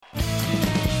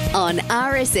on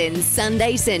RSN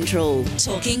Sunday Central.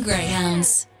 Talking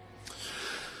Greyhounds.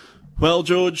 Well,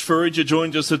 George Farrugia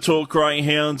joined us to talk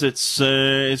greyhounds. It's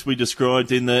as we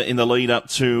described in the lead up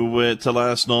to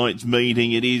last night's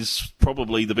meeting. It is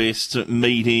probably the best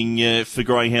meeting for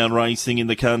greyhound racing in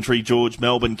the country. George,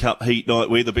 Melbourne Cup Heat Night.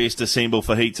 We're the best assembled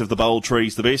for heats of the Bold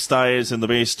Trees. The best stayers and the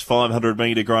best 500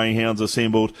 metre greyhounds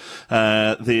assembled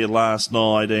there last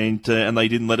night, and they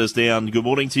didn't let us down. Good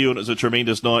morning to you, and it was a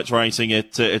tremendous night's racing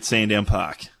at Sandown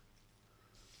Park.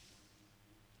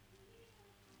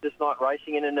 This night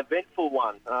racing in an eventful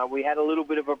one. We had a little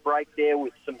bit of a break there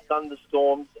with some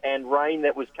thunderstorms and rain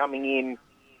that was coming in,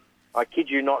 I kid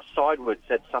you not, sideways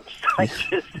at some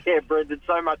stages there, Brendan,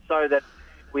 so much so that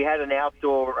we had an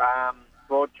outdoor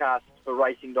broadcast for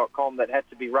racing.com that had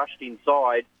to be rushed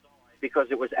inside because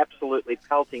it was absolutely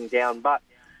pelting down. But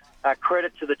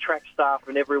credit to the track staff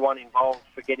and everyone involved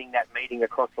for getting that meeting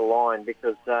across the line,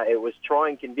 because it was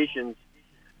trying conditions.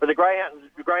 But the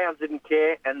Greyhounds didn't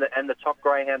care, and the top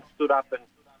Greyhounds stood up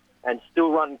and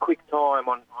still run quick time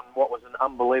on what was an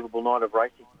unbelievable night of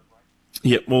racing.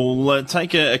 Yep, we'll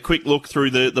take a quick look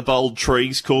through the Bold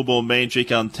Trees. Corborn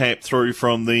Magic untapped through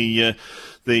from the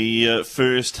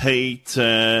first heat.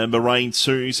 Moraine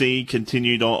Susie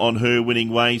continued on her winning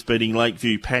ways, beating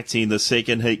Lakeview Patsy in the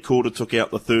second heat. Quarter took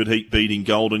out the third heat, beating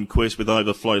Golden Quest, with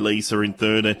Overflow Lisa in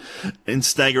third, and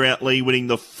Stagger Out Lee winning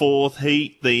the fourth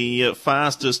heat. The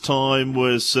fastest time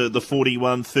was the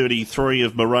 41.33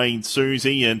 of Moraine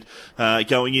Susie, and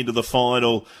going into the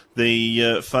final,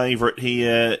 the favourite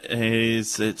here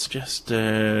is, it's just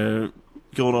gone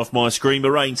off my screen,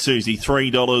 Moraine Susie,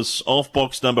 $3 off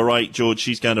box number 8. George,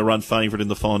 she's going to run favourite in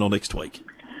the final next week.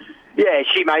 Yeah,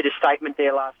 she made a statement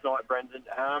there last night, Brendan.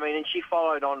 And she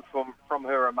followed on from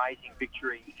her amazing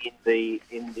victory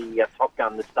in the Top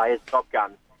Gun, the Stayers Top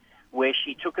Gun, where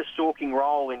she took a stalking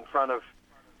role in front of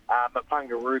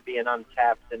Mapunga Ruby and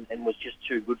Untapped, and was just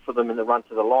too good for them in the run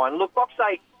to the line. Look, box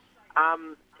 8,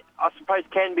 I suppose,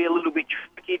 can be a little bit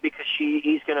tricky because she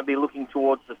is going to be looking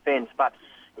towards the fence, but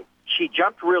she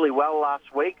jumped really well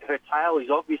last week. Her tail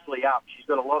is obviously up. She's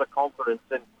got a lot of confidence,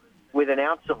 and with an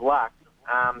ounce of luck,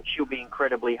 she'll be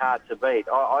incredibly hard to beat.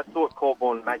 I thought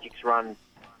Corborn Magic's run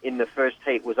in the first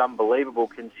heat was unbelievable,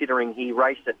 considering he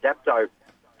raced at Dapto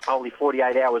only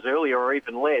 48 hours earlier, or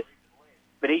even less.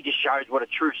 But he just shows what a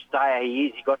true stayer he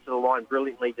is. He got to the line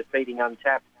brilliantly, defeating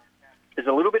Untapped. There's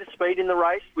a little bit of speed in the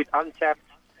race with Untapped,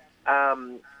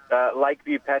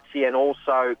 Lakeview Patsy, and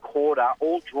also Quarter,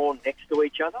 all drawn next to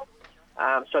each other.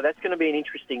 So that's going to be an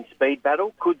interesting speed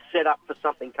battle. Could set up for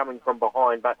something coming from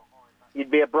behind, but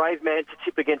you'd be a brave man to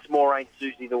tip against Moraine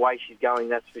Susie the way she's going,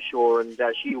 that's for sure, and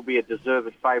she will be a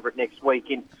deserved favourite next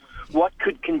week in what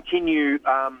could continue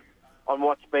on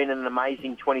what's been an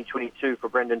amazing 2022 for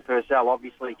Brendan Purcell,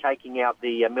 obviously taking out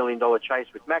the $1 million chase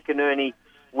with McInerney,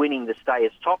 winning the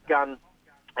Stayers Top Gun,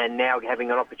 and now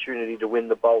having an opportunity to win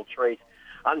the Bold Trees.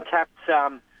 Untapped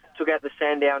took out the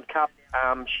Sandown Cup.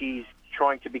 She's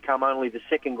trying to become only the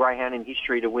second greyhound in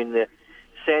history to win the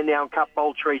Sandown Cup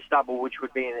Bold Tree Stubble, which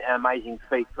would be an amazing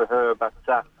feat for her. But,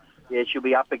 she'll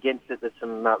be up against it. There's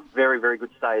some very, very good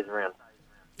stayers around.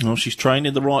 Well, she's trained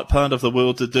in the right part of the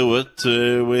world to do it,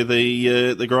 where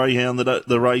the greyhound that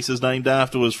the race is named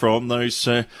after was from. Those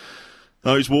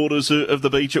waters of the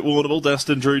beach at Warrnambool.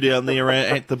 Dustin Drew down there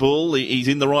at the Bull. He's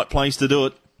in the right place to do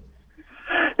it.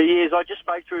 He is. I just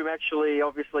spoke to him, actually,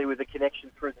 obviously, with a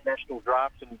connection through the national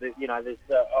draft, and there's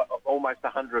almost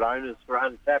 100 owners for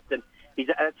Untapped, and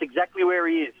that's exactly where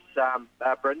he is,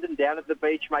 Brendan, down at the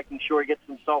beach, making sure he gets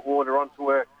some salt water onto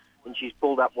her, and she's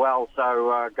pulled up well.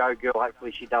 So go girl.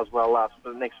 Hopefully she does well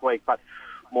for the next week. But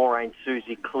Moraine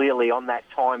Susie clearly on that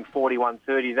time, 41.30.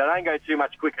 They don't go too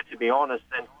much quicker, to be honest,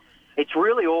 and it's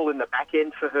really all in the back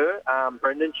end for her,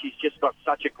 Brendan. She's just got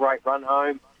such a great run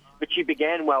home. But she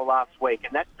began well last week,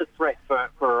 and that's the threat for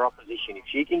her opposition. If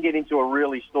she can get into a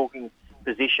really stalking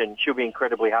position, she'll be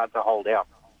incredibly hard to hold out.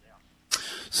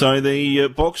 So the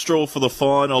box draw for the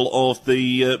final of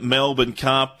the Melbourne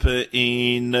Cup,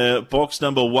 in box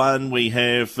number 1 we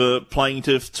have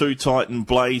Plaintiff, 2 Titan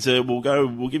Blazer.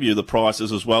 We'll give you the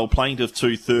prices as well. Plaintiff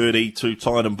 230, 2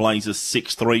 Titan Blazer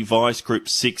 6.3, Vice Grip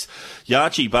 6,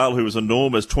 Yachi Bale, who was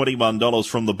enormous, $21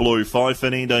 from the blue, 5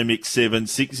 Fernando Mix 7,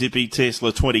 6 Zippy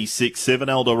Tesla 26, 7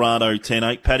 Eldorado 10,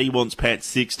 8 Paddy Wants Pat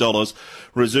 $6,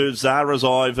 Reserve Zara's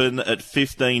Ivan at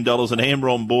 $15, and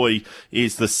Amron Boy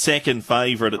is the second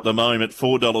favourite favourite at the moment,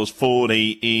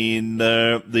 $4.40 in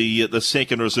the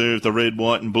second reserve, the red,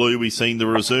 white and blue. We've seen the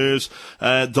reserves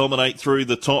dominate through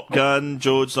the Top Gun.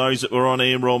 George, those that were on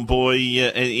Amron Boy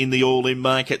in the all-in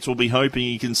markets will be hoping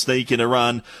he can sneak in a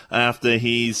run after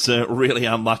his really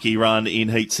unlucky run in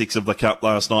Heat 6 of the Cup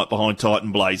last night behind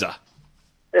Titan Blazer.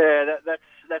 Yeah,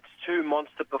 that's two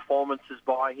monster performances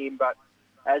by him, but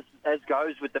as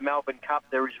goes with the Melbourne Cup,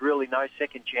 there is really no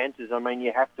second chances. I mean,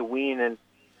 you have to win, and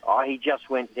he just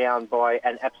went down by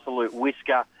an absolute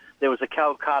whisker. There was a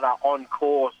Calcutta on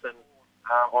course, and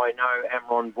I know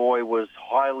Amron Boy was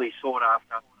highly sought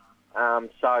after.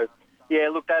 So, yeah,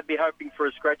 look, they'd be hoping for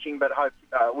a scratching, but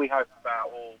we hope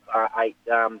all 8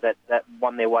 that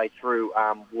won their way through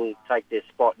will take their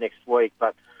spot next week.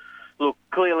 But look,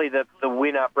 clearly the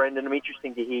winner, Brendan, I'm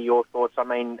interested to hear your thoughts. I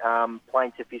mean,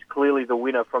 Plaintiff is clearly the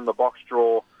winner from the box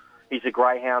draw. He's a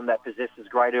greyhound that possesses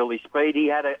great early speed. He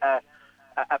had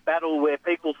a battle where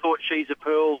people thought She's a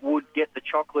Pearl would get the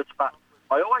chocolates, but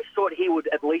I always thought he would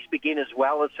at least begin as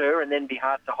well as her and then be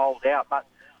hard to hold out. But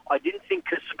I didn't think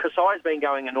Kasai's been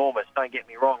going enormous, don't get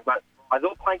me wrong, but I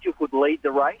thought Plaintiff would lead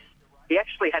the race. He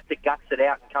actually had to guts it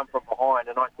out and come from behind,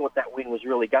 and I thought that win was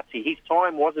really gutsy. His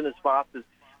time wasn't as fast as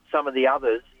some of the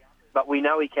others, but we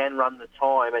know he can run the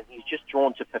time, and he's just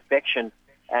drawn to perfection,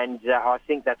 and I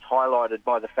think that's highlighted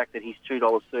by the fact that he's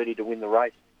 $2.30 to win the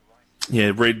race.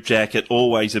 Yeah, red jacket,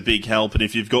 always a big help. And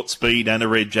if you've got speed and a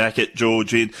red jacket,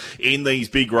 George, in these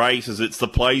big races, it's the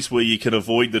place where you can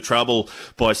avoid the trouble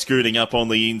by scooting up on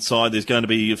the inside. There's going to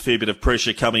be a fair bit of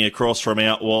pressure coming across from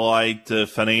out wide.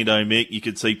 Fernando Mick, you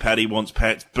could see Paddy Wants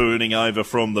Pats burning over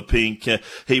from the pink.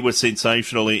 He was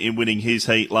sensational in winning his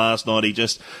heat last night. He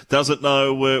just doesn't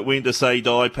know when to say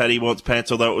die, Paddy Wants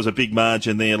Pats, although it was a big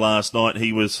margin there last night.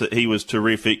 He was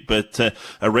terrific. But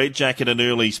a red jacket and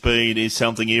early speed is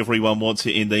something everyone wants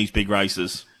it in these big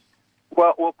races.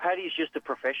 Well, Paddy's just a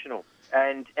professional,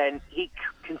 and he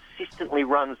consistently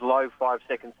runs low 5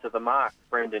 seconds to the mark,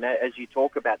 Brendan, as you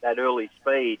talk about that early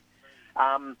speed.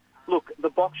 Look, the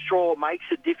box draw makes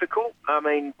it difficult. I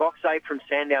mean, box 8 from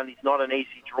Sandown is not an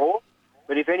easy draw,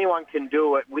 but if anyone can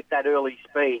do it with that early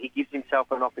speed, he gives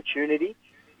himself an opportunity.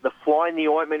 The fly in the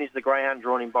ointment is the greyhound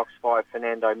drawn in box 5,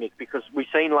 Fernando Mick, because we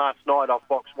seen last night off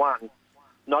box 1,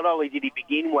 not only did he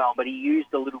begin well, but he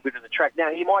used a little bit of the track.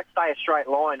 Now, he might stay a straight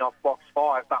line off box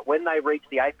 5, but when they reach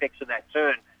the apex of that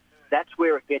turn, that's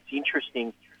where it gets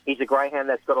interesting. He's a greyhound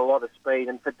that's got a lot of speed.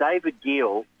 And for David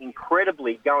Gill,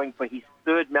 incredibly going for his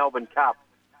third Melbourne Cup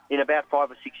in about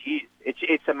 5 or 6 years.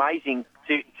 It's amazing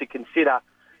to consider.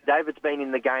 David's been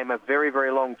in the game a very,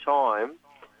 very long time.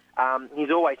 He's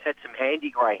always had some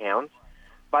handy greyhounds,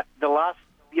 but the last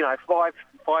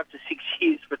 5 to 6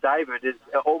 years for David is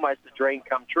almost a dream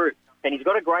come true. And he's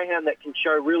got a greyhound that can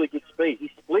show really good speed. His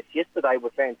splits yesterday were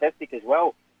fantastic as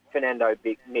well, Fernando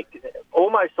Mick.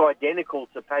 Almost identical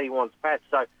to Paddy Wants Pats.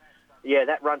 So, yeah,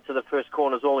 that run to the first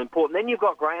corner is all important. Then you've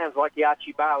got greyhounds like the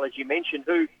Archie Bale, as you mentioned,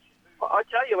 who, I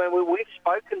tell you, man, we've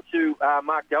spoken to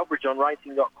Mark Delbridge on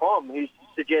Racing.com, who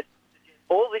suggests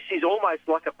all this is almost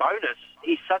like a bonus.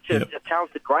 He's such a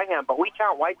talented greyhound, but we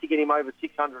can't wait to get him over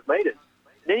 600 metres.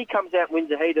 Then he comes out and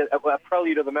wins a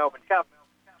prelude of the Melbourne Cup,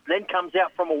 then comes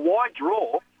out from a wide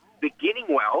draw, beginning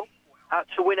well,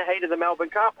 to win a heat of the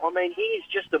Melbourne Cup. I mean, he's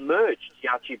just emerged,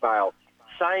 Archie Bale.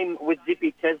 Same with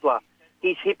Zippy Tesla.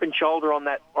 His hip and shoulder on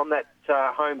that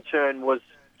home turn was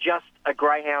just a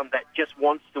greyhound that just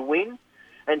wants to win.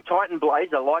 And Titan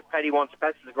Blazer, like Paddy Wants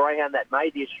Pats, is a greyhound that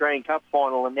made the Australian Cup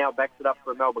final and now backs it up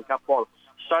for a Melbourne Cup final.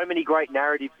 So many great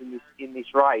narratives in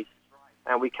this race.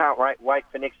 And we can't wait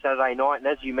for next Saturday night. And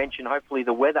as you mentioned, hopefully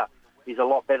the weather is a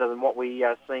lot better than what we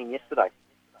seen yesterday.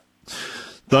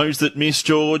 Those that miss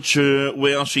George,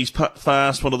 well, she's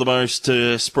fast, one of the most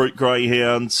sprute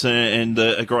greyhounds, and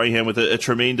a greyhound with a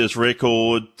tremendous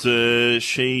record.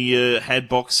 She had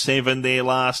box 7 there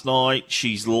last night.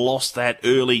 She's lost that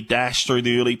early dash through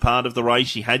the early part of the race.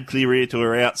 She had clear air to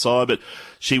her outside, but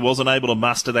she wasn't able to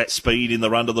muster that speed in the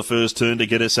run to the first turn to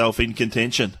get herself in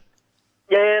contention.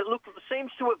 Yeah, look,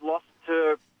 seems to have lost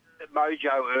her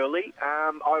mojo early.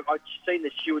 I've seen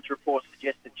the stewards report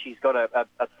suggest that she's got a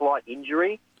slight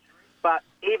injury. But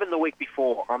even the week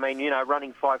before, I mean,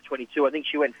 running 5:22, I think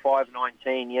she went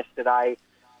 5:19 yesterday.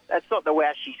 That's not the way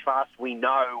she's fast we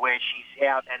know, where she's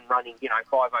out and running,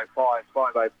 5:05s,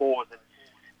 5:04s, and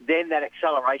then that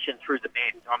acceleration through the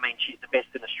bend. I mean, she's the best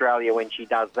in Australia when she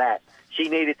does that. She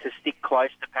needed to stick close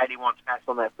to Paddy Wants Pats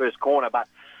on that first corner, but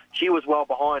she was well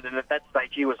behind, and at that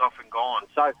stage, she was off and gone.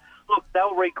 So, look,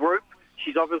 they'll regroup.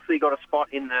 She's obviously got a spot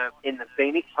in the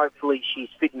Phoenix. Hopefully, she's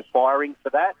fit and firing for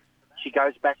that. She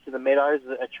goes back to the Meadows,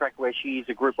 a track where she is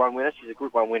a Group 1 winner. She's a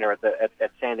Group 1 winner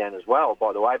at Sandown as well,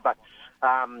 by the way. But,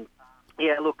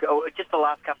 yeah, look, just the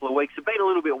last couple of weeks have been a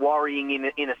little bit worrying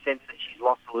in a sense that she's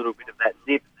lost a little bit of that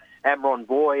zip. Amron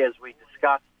Boy, as we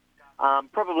discussed,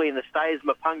 probably in the stays,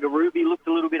 Mapunga Ruby looked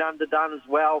a little bit underdone as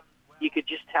well. You could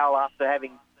just tell after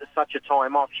having such a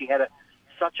time off, she had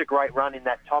such a great run in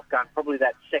that Top Gun, probably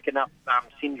that second up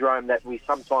syndrome that we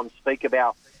sometimes speak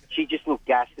about. She just looked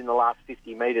gassed in the last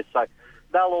 50 metres. So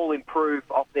they'll all improve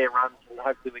off their runs, and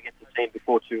hopefully we get to see them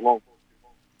before too long.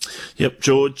 Yep,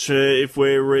 George. If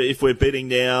we're betting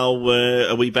now,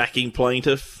 are we backing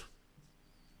Plaintiff?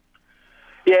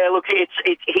 Yeah, look,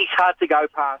 he's hard to go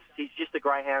past. He's just a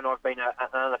greyhound I've been an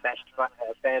unabashed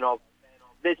fan of.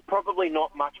 There's probably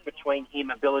not much between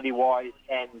him ability-wise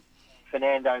and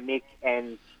Fernando Mick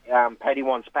and Paddy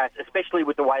Wanspats, especially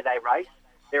with the way they race.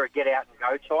 They're a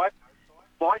get-out-and-go type.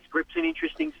 Vice Grip's an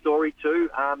interesting story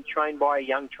too, trained by a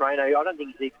young trainer. I don't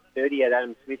think he's even 30 yet,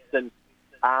 Adam Smithson.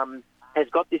 Has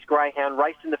got this greyhound,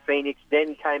 raced in the Phoenix,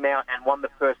 then came out and won the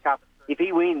first cup. If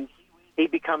he wins, he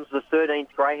becomes the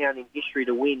 13th greyhound in history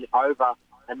to win over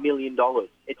 $1 million.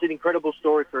 It's an incredible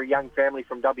story for a young family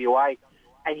from WA,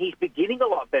 and he's beginning a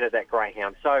lot better, that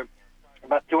greyhound. So,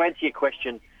 but to answer your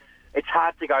question, it's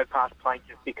hard to go past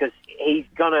Plaintiff because he's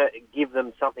going to give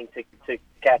them something to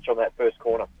catch on that first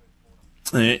corner.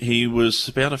 He was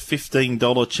about a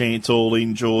 $15 chance all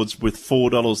in, George, with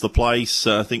 $4 the place.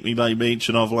 I think we made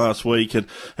mention of last week, and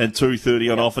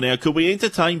 $2.30 on offer now. Could we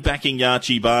entertain backing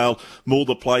Archie Bale more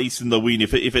the place in the win?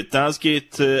 If it does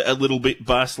get a little bit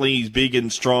bustly, he's big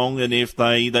and strong, and if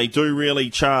they do really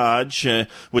charge,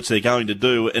 which they're going to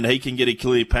do, and he can get a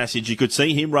clear passage, you could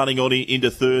see him running on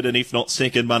into third, and if not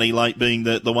second, Money Late being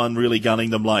the one really gunning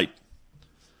them late.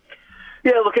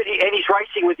 Yeah, look, and he's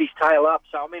racing with his tail up.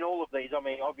 So, I mean, all of these,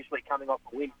 obviously coming off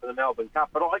a win for the Melbourne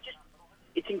Cup. But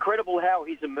it's incredible how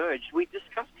he's emerged. We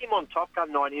discussed him on Top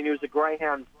Gun 90, and he was a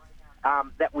greyhound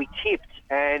that we tipped.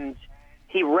 And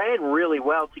he ran really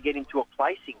well to get into a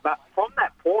placing. But from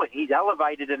that point, he's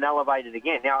elevated and elevated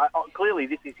again. Now, clearly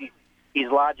this is his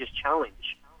largest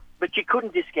challenge. But you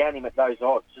couldn't discount him at those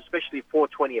odds, especially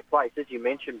 $4.20 a place, as you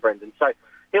mentioned, Brendan. So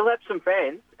he'll have some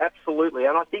fans, absolutely,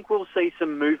 and I think we'll see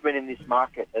some movement in this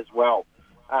market as well.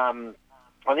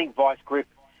 I think Vice Grip,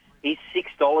 he's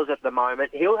 $6 at the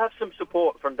moment. He'll have some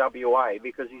support from WA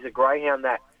because he's a greyhound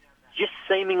that just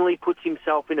seemingly puts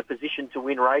himself in a position to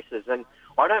win races, and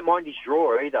I don't mind his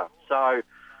draw either. So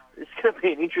it's going to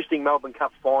be an interesting Melbourne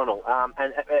Cup final,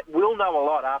 and we'll know a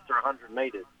lot after 100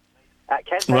 metres.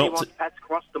 Can Paddy Wanspats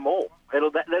cross them all?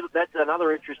 That's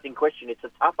another interesting question. It's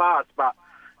a tough ask, but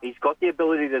he's got the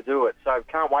ability to do it, so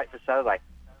can't wait for Saturday.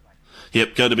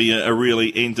 Yep, going to be a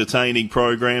really entertaining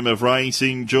program of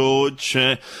racing, George.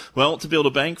 Well, to build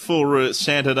a bank for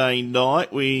Saturday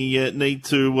night, we need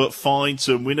to find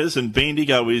some winners, and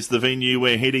Bendigo is the venue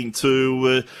we're heading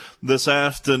to this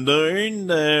afternoon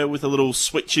with a little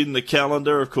switch in the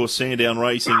calendar. Of course, Sandown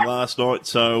racing last night,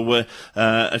 so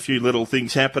a few little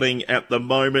things happening at the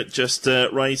moment, just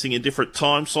racing in different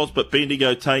time slots, but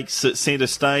Bendigo takes centre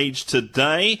stage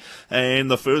today, and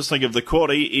the first leg of the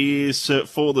quaddie is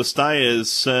for the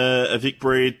stayers, a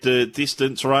Vicbred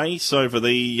distance race over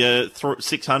the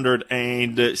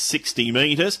 660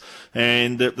 metres,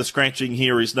 and the scratching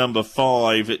here is number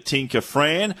 5, Tinker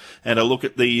Fran, and a look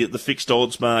at the fixed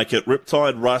odds market.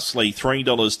 Riptide Russley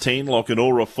 $3.10,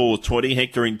 Lochinora $4.20,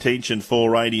 Hector Intention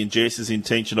 $4.80, and Jess's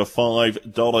Intention a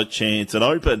 $5 chance. An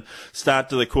open start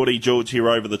to the quaddie, George, here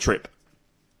over the trip.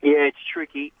 Yeah, it's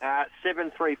tricky.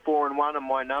 7, 3, 4 and 1 are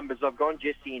my numbers. I've gone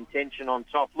Jesse Intention on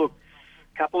top. Look,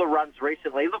 a couple of runs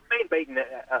recently. Look, been beaten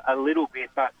a little bit,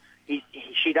 but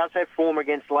she does have form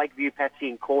against Lakeview, Patsy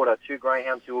and Quarter, 2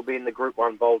 greyhounds who will be in the Group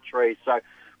 1 Bold Trees. So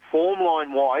form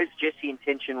line-wise, Jesse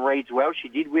Intention reads well. She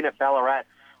did win at Ballarat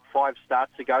 5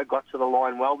 starts ago, got to the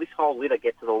line well. This whole litter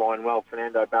get to the line well.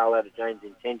 Fernando Bale out of James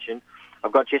Intention.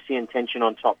 I've got Jesse Intention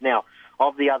on top. Now,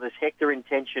 of the others, Hector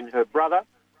Intention, her brother,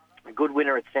 a good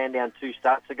winner at Sandown 2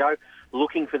 starts ago,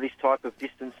 looking for this type of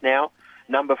distance now.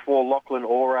 Number 4, Lachlan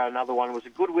Aura, another one, was a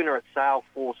good winner at Sale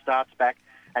 4 starts back.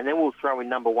 And then we'll throw in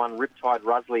number 1, Riptide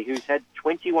Russley, who's had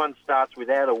 21 starts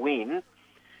without a win,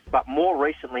 but more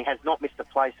recently has not missed a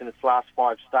place in its last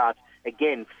 5 starts.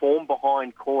 Again, form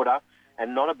behind Quarter,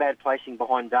 and not a bad placing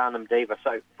behind Darnum Diva.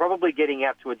 So probably getting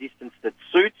out to a distance that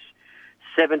suits.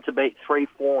 7 to beat 3,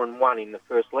 4 and 1 in the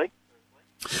first leg.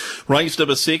 Race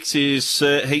number 6 is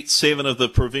Heat 7 of the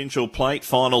Provincial Plate.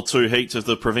 Final 2 heats of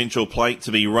the Provincial Plate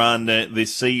to be run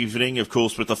this evening, of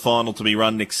course, with the final to be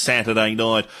run next Saturday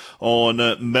night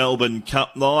on Melbourne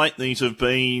Cup night. These have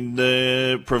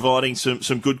been providing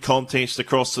some good contests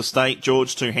across the state.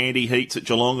 George, 2 handy heats at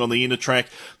Geelong on the inner track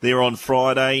there on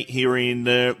Friday. Here in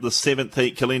the 7th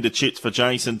heat, Kalinda Chits for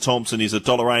Jason Thompson is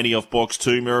 $1.80 off box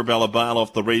 2. Mirabella Bale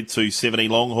off the red, $2.70.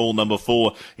 Long haul number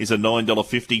 4 is a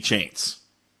 $9.50 chance.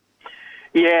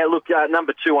 Yeah, look,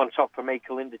 number 2 on top for me,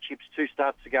 Kalinda Chips. 2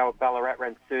 starts to go at Ballarat,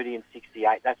 ran 30 and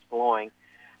 68. That's flying.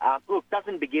 Look,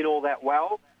 doesn't begin all that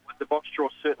well, but the box draw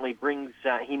certainly brings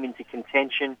him into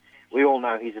contention. We all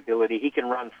know his ability. He can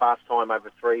run fast time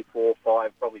over 3, 4,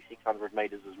 5, probably 600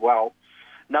 metres as well.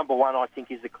 Number 1, I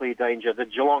think, is the clear danger. The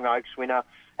Geelong Oaks winner,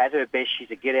 at her best, she's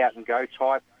a get-out-and-go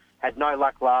type. Had no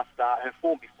luck last start. Her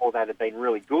form before that had been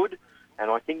really good,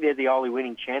 and I think they're the only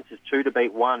winning chances, 2 to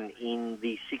beat 1 in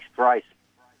the 6th race.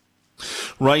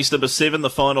 Race number 7, the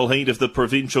final heat of the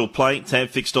Provincial Plate. Tab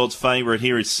fixed odds favourite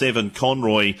here is 7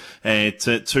 Conroy at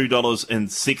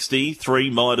 $2.60. 3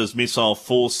 Midas Missile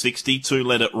 $4.60. 2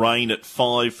 Let It Rain at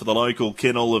 $5 for the local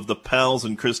kennel of the Pals,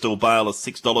 and Crystal Bale a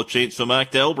 $6 chance for Mark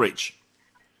Delbridge.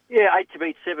 Yeah, 8 to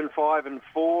beat 7, 5 and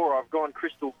 4. I've gone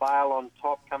Crystal Bale on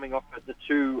top, coming off at the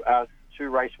two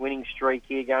race winning streak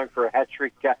here, going for a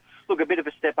hat-trick. Look, a bit of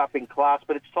a step up in class,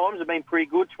 but its times have been pretty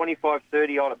good.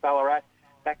 25.30 on at Ballarat.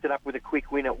 Backed it up with a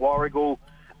quick win at Warragul.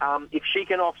 If she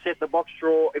can offset the box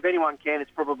draw, if anyone can, it's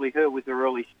probably her with her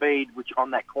early speed, which on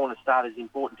that corner start is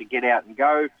important to get out and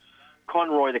go.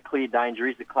 Conroy, the clear danger,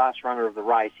 is the class runner of the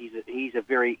race. He's a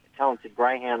very talented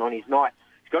greyhound on his night.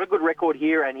 He's got a good record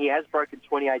here, and he has broken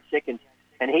 28 seconds.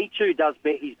 And he, too, does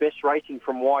his best racing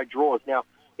from wide draws. Now,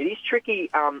 it is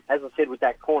tricky, as I said, with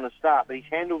that corner start, but he's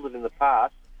handled it in the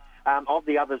past. Of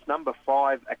the others, number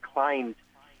 5, Acclaimed,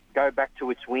 go back to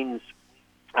its wins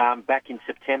back in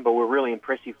September, were really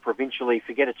impressive provincially.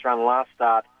 Forget its run last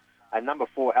start. Number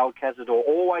 4, Al Cazador,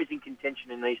 always in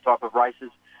contention in these type of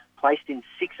races. Placed in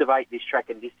 6 of 8 this track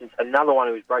and distance. Another one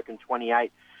who's broken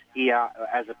 28 here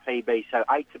as a PB. So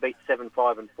 8 to beat 7,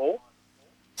 5 and 4.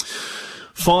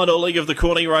 Final leg of the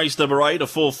Corny race number 8, a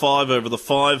 4-5 over the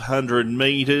 500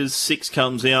 metres. 6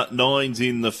 comes out, 9's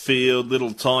in the field.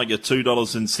 Little Tiger,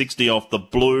 $2.60 off the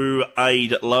blue.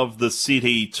 8, Love the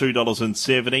City,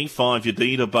 $2.70. 5,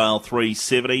 Yadida Bale,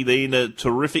 $3.70. Then a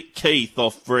Terrific Keith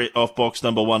off box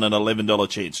number 1, an $11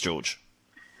 chance, George.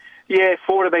 Yeah,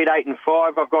 4 to beat 8 and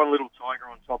 5. I've gone Little Tiger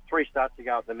on top. 3 starts to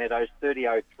go at the Meadows,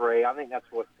 30.03. I think that's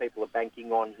what people are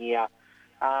banking on here.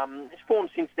 His form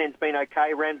since then's been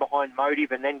okay. Ran behind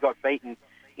Motive and then got beaten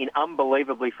in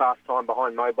unbelievably fast time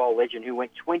behind Mobile Legend, who went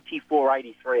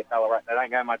 24.83 at Ballarat. They don't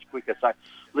go much quicker. So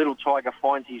Little Tiger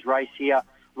finds his race here.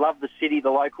 Love the City, the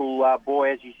local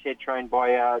boy, as you said, trained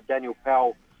by Daniel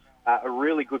Powell. A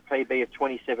really good PB of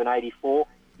 27.84.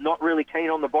 Not really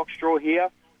keen on the box draw here,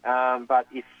 but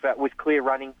if with clear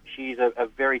running, she's a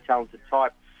very talented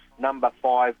type. Number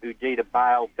 5, Udita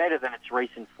Bale, better than its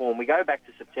recent form. We go back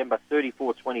to September,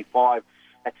 34.25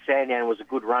 at Sandown was a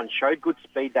good run. Showed good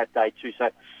speed that day too, so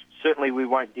certainly we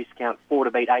won't discount 4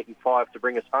 to beat 8 and 5 to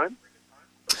bring us home.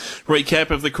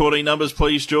 Recap of the quarterly numbers,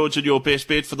 please, George, and your best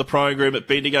bet for the program at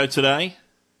Bendigo today.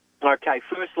 Okay,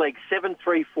 first leg, 7,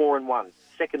 3, 4 and 1.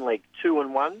 Second leg, 2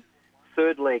 and 1.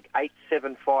 Third leg, 8,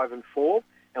 7, 5 and 4.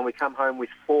 And we come home with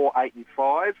 4, 8 and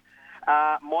 5.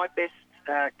 My best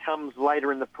comes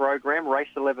later in the program. Race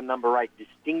 11, number 8,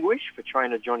 Distinguish for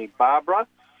trainer Johnny Barbara.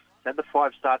 Had the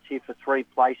 5 starts here for 3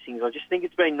 placings. I just think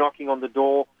it's been knocking on the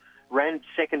door. Ran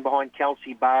second behind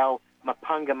Kelsey Bale,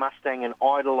 Mapunga Mustang and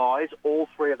Idolize. All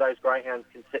 3 of those greyhounds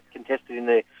contested in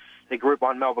the Group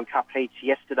 1 Melbourne Cup heats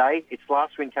yesterday. Its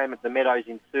last win came at the Meadows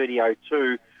in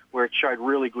 30.02, where it showed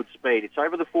really good speed. It's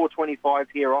over the 425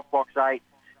 here, off box 8.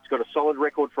 It's got a solid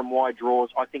record from wide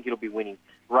draws. I think it'll be winning.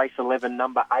 Race 11,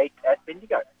 number 8 at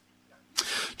Bendigo.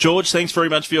 George, thanks very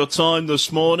much for your time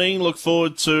this morning. Look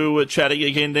forward to chatting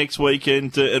again next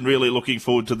weekend and really looking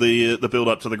forward to the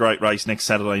build-up to the great race next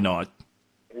Saturday night.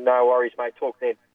 No worries, mate. Talk then.